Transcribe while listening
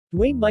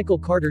Dwayne Michael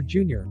Carter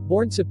Jr.,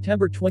 born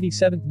September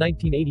 27,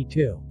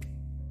 1982.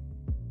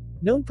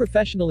 Known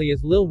professionally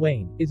as Lil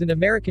Wayne, is an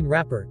American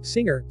rapper,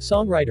 singer,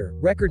 songwriter,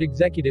 record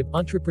executive,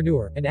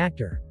 entrepreneur, and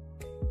actor.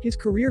 His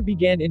career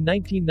began in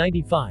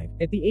 1995,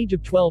 at the age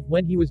of 12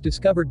 when he was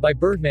discovered by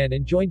Birdman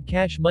and joined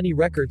Cash Money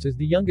Records as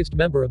the youngest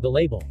member of the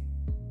label.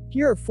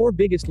 Here are 4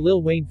 biggest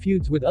Lil Wayne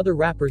feuds with other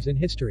rappers in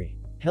history.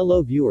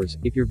 Hello viewers,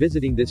 if you're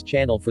visiting this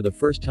channel for the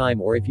first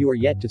time or if you are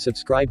yet to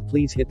subscribe,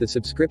 please hit the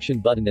subscription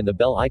button and the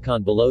bell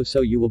icon below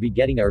so you will be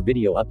getting our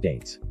video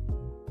updates.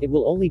 It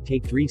will only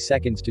take 3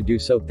 seconds to do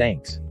so,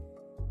 thanks.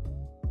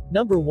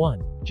 Number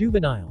 1.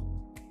 Juvenile.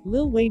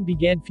 Lil Wayne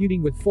began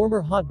feuding with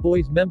former Hot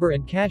Boys member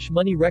and Cash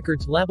Money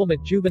Records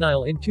labelmate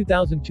Juvenile in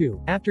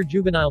 2002, after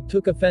Juvenile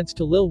took offense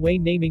to Lil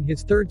Wayne naming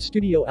his third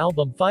studio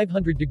album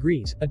 500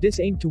 Degrees, a diss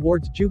aimed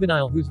towards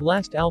Juvenile whose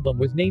last album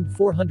was named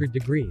 400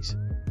 Degrees.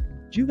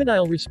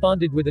 Juvenile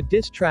responded with a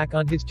diss track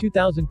on his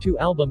 2002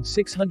 album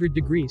 600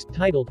 Degrees,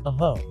 titled, A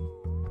Hoe.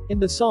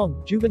 In the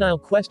song, Juvenile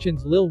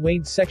questions Lil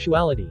Wayne's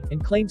sexuality,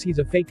 and claims he's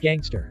a fake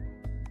gangster.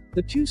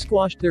 The two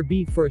squashed their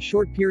beef for a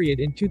short period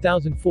in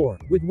 2004,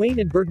 with Wayne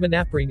and Birdman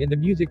appearing in the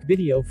music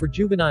video for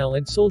Juvenile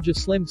and Soulja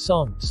Slim's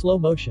song, Slow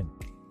Motion.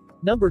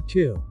 Number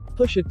 2.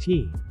 Pusha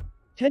T.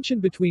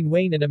 Tension between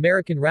Wayne and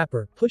American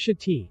rapper, Pusha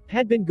T,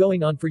 had been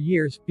going on for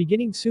years,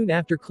 beginning soon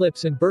after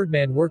Clips and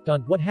Birdman worked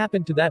on What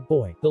Happened to That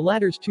Boy, the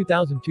latter's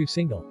 2002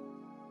 single.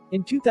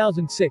 In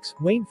 2006,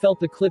 Wayne felt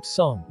the Clips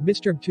song,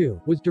 Mr.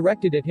 2, was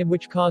directed at him,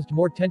 which caused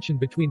more tension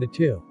between the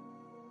two.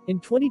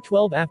 In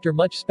 2012, after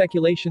much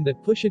speculation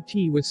that Pusha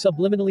T was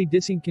subliminally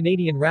dissing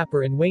Canadian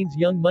rapper and Wayne's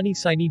Young Money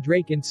signee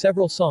Drake in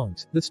several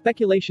songs, the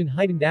speculation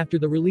heightened after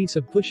the release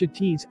of Pusha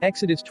T's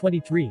Exodus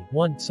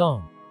 23:1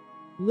 song.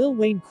 Lil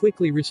Wayne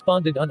quickly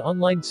responded on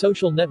online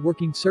social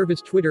networking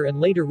service Twitter and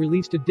later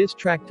released a diss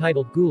track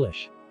titled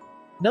Ghoulish.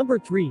 Number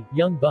 3.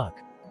 Young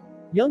Buck.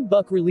 Young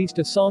Buck released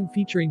a song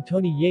featuring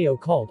Tony Yayo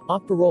called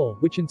Off Parole,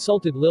 which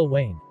insulted Lil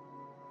Wayne.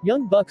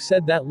 Young Buck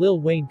said that Lil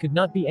Wayne could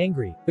not be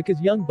angry,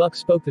 because Young Buck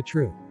spoke the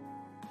truth.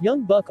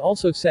 Young Buck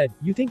also said,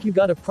 "You think you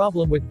got a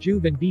problem with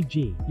Juve and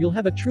BG, you'll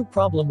have a true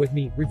problem with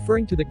me,"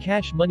 referring to the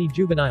Cash Money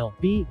Juvenile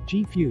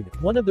BG feud.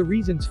 One of the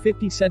reasons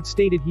 50 Cent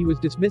stated he was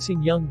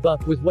dismissing Young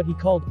Buck was what he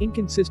called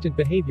inconsistent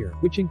behavior,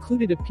 which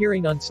included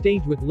appearing on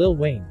stage with Lil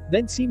Wayne,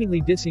 then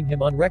seemingly dissing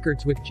him on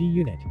records with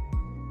G-Unit.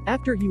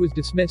 After he was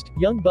dismissed,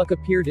 Young Buck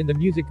appeared in the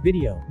music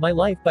video, My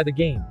Life by The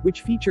Game,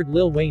 which featured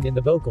Lil Wayne in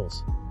the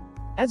vocals.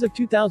 As of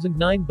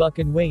 2009, Buck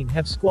and Wayne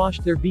have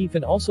squashed their beef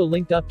and also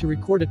linked up to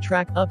record a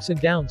track, Ups and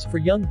Downs, for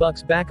Young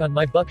Buck's Back on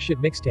My Buck Shit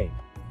mixtape.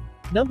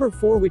 Number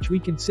 4, which we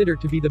consider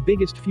to be the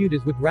biggest feud,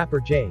 is with rapper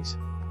JayZ.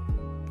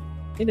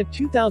 In a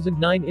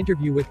 2009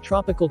 interview with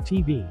Tropical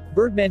TV,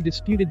 Birdman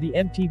disputed the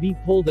MTV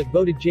poll that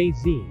voted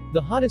JayZ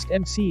the hottest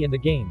MC in the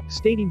game,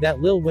 stating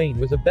that Lil Wayne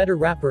was a better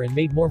rapper and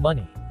made more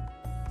money.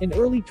 In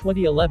early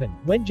 2011,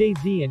 when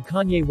JayZ and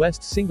Kanye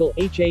West's single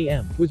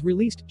HAM was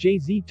released,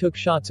 JayZ took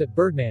shots at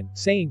Birdman,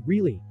 saying,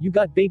 "Really, you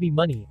got baby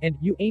money, and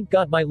you ain't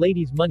got my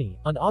lady's money."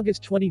 On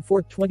August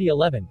 24,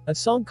 2011, a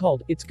song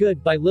called It's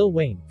Good by Lil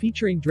Wayne,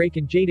 featuring Drake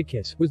and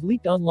Jadakiss, was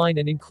leaked online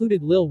and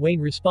included Lil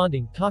Wayne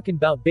responding, "Talkin'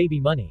 about baby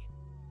money.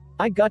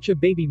 I gotcha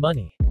baby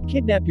money.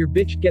 Kidnap your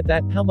bitch, get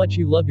that, how much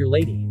you love your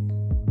lady.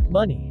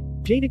 Money."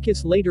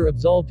 Jadakiss later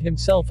absolved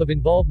himself of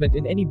involvement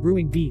in any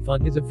brewing beef on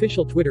his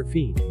official Twitter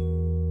feed.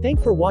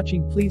 Thanks for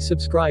watching, please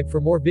subscribe for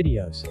more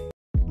videos.